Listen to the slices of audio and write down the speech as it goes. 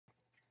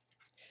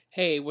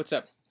Hey, what's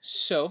up?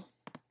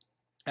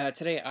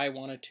 Today I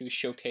wanted to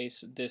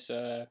showcase this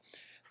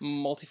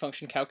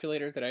multifunction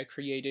calculator that I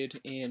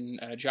created in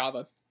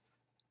Java.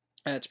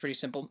 It's pretty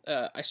simple.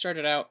 I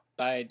started out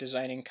by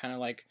designing kind of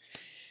like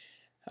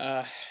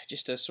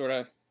just a sort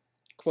of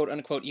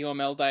quote-unquote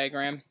UML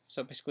diagram.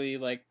 So basically,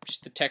 like,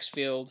 just the text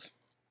field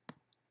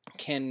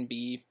can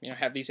be,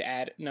 have these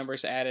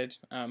numbers added.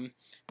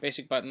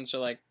 Basic buttons are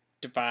like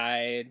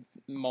divide,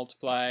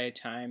 multiply,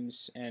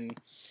 times, and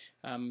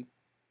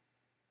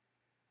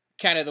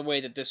kind of the way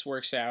that this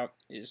works out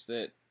is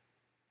that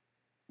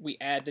we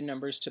add the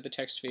numbers to the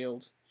text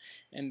field,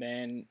 and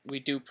then we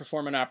do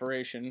perform an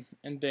operation,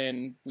 and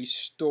then we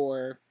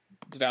store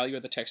the value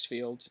of the text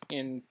field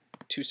in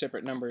two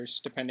separate numbers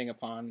depending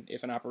upon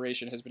if an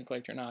operation has been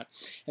clicked or not.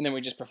 And then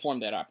we just perform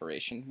that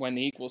operation when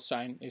the equals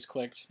sign is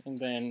clicked, and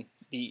then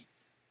the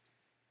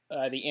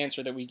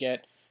answer that we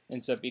get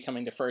ends up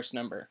becoming the first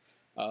number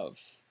of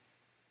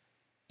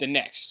the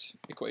next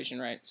equation,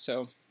 right?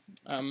 So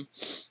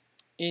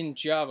in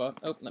Java,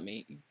 oh, let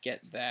me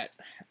get that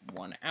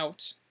one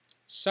out.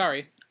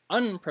 Sorry,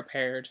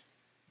 unprepared.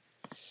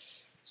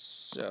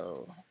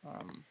 So,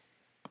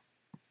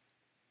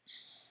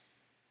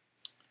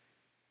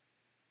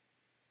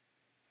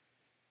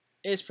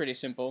 it's pretty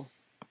simple.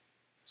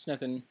 It's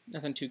nothing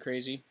too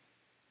crazy,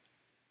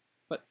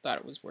 but thought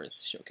it was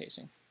worth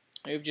showcasing.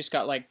 We've just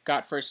got like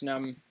got first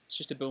num. It's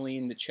just a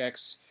boolean that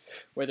checks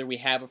whether we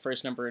have a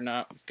first number or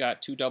not. We've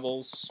got two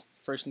doubles,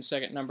 first and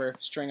second number.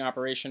 String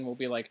operation will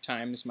be like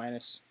times,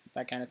 minus,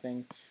 that kind of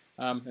thing.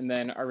 And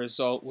then our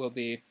result will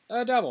be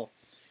a double,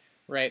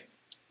 right?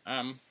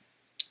 The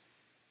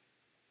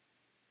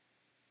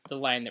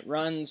line that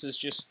runs is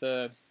just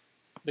the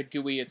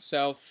GUI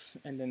itself,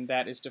 and then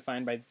that is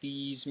defined by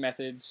these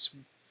methods.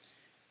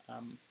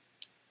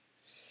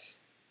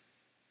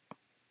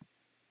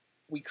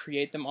 We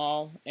create them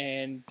all,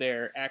 and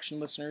their action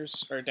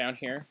listeners are down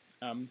here.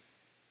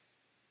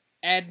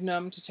 Add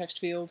num to text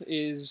field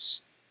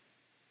is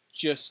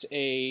just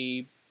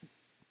a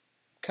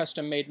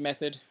custom-made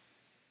method.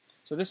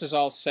 So this is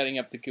all setting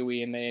up the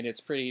GUI, and it's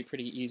pretty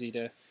easy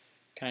to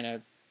kind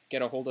of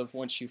get a hold of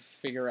once you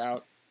figure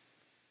out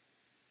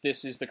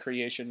this is the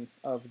creation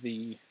of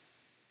the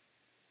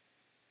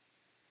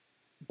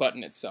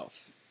button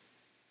itself.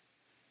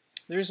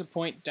 There's a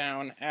point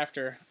down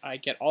after I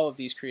get all of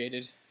these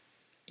created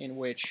in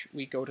which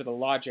we go to the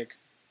logic,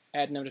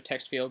 add num to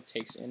text field,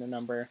 takes in a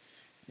number,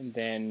 and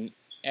then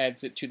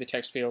adds it to the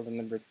text field, and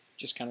then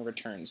just kind of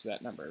returns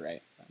that number,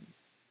 right?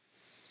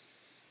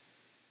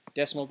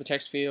 Decimal to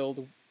text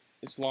field,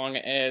 as long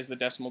as the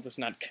decimal does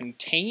not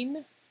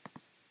contain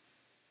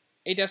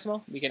a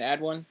decimal, we can add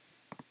one,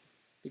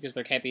 because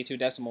there can't be two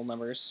decimal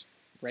numbers,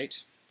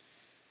 right?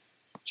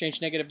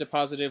 Change negative to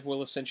positive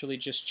will essentially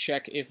just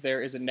check if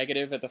there is a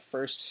negative at the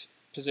first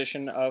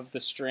position of the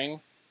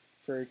string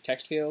for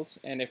text field,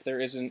 and if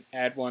there isn't,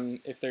 add one.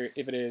 If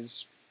it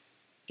is,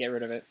 get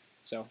rid of it.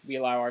 So we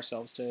allow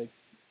ourselves to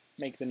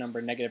make the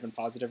number negative and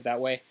positive that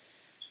way.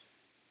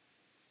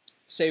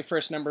 Save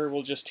first number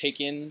will just take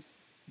in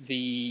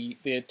the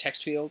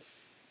text field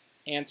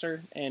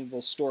answer, and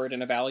we'll store it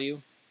in a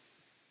value.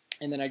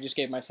 And then I just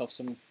gave myself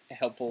some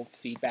helpful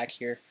feedback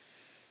here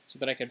so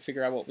that I could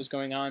figure out what was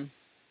going on.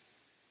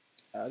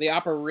 The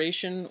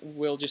operation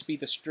will just be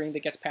the string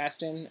that gets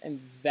passed in,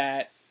 and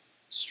that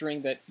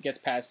string that gets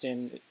passed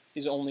in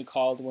is only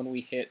called when we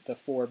hit the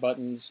 4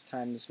 buttons,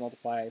 times,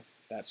 multiply,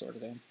 that sort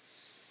of thing.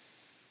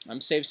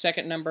 Save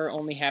second number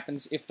only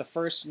happens if the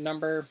first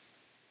number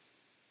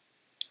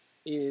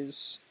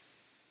is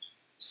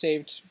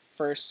saved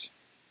first,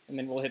 and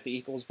then we'll hit the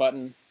equals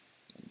button,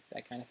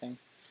 that kind of thing.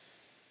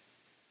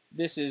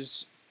 This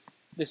is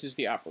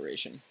the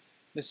operation.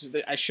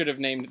 I should have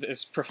named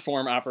this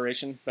perform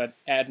operation, but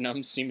add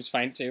num seems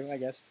fine too, I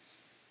guess.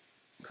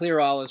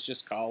 Clear all is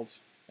just called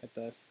at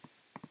the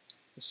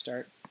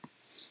start.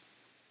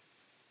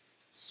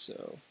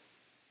 So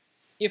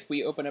if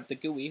we open up the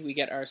GUI, we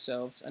get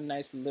ourselves a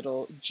nice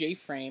little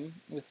JFrame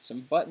with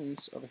some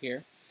buttons over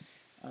here.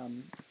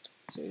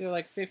 So they're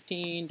like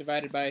 15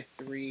 divided by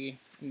 3,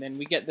 and then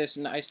we get this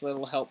nice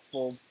little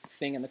helpful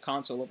thing in the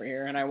console over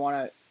here, and I want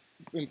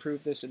to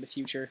improve this in the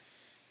future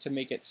to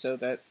make it so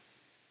that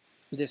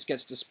this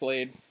gets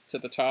displayed to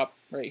the top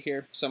right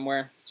here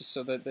somewhere, just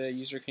so that the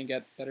user can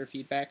get better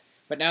feedback.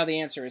 But now the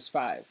answer is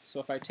 5.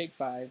 So if I take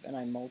 5 and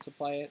I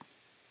multiply it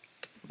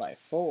by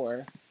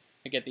 4,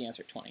 I get the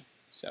answer 20.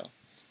 So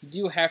you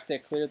do have to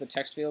clear the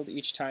text field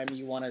each time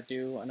you want to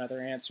do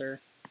another answer,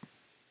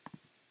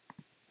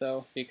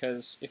 though,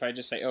 because if I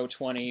just say, oh,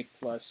 20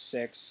 plus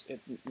 6,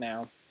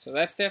 now. So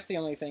that's the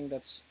only thing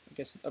that's, I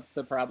guess,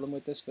 the problem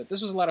with this. But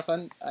this was a lot of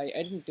fun. I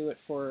didn't do it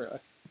for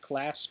a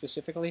class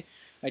specifically.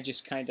 I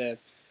just kind of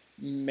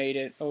made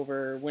it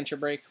over winter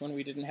break when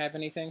we didn't have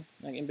anything,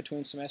 like in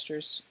between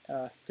semesters,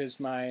 because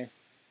my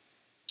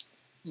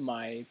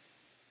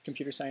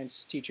computer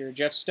science teacher,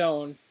 Jeff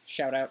Stone,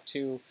 shout out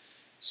to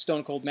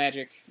Stone Cold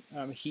Magic,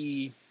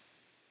 he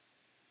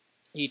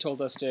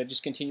told us to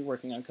just continue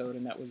working on code,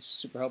 and that was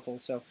super helpful.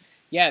 So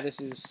yeah, this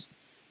is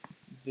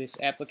this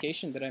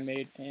application that I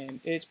made, and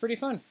it's pretty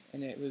fun,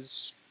 and it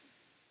was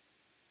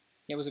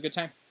a good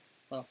time.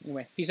 Well,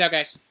 anyway, peace out,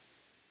 guys.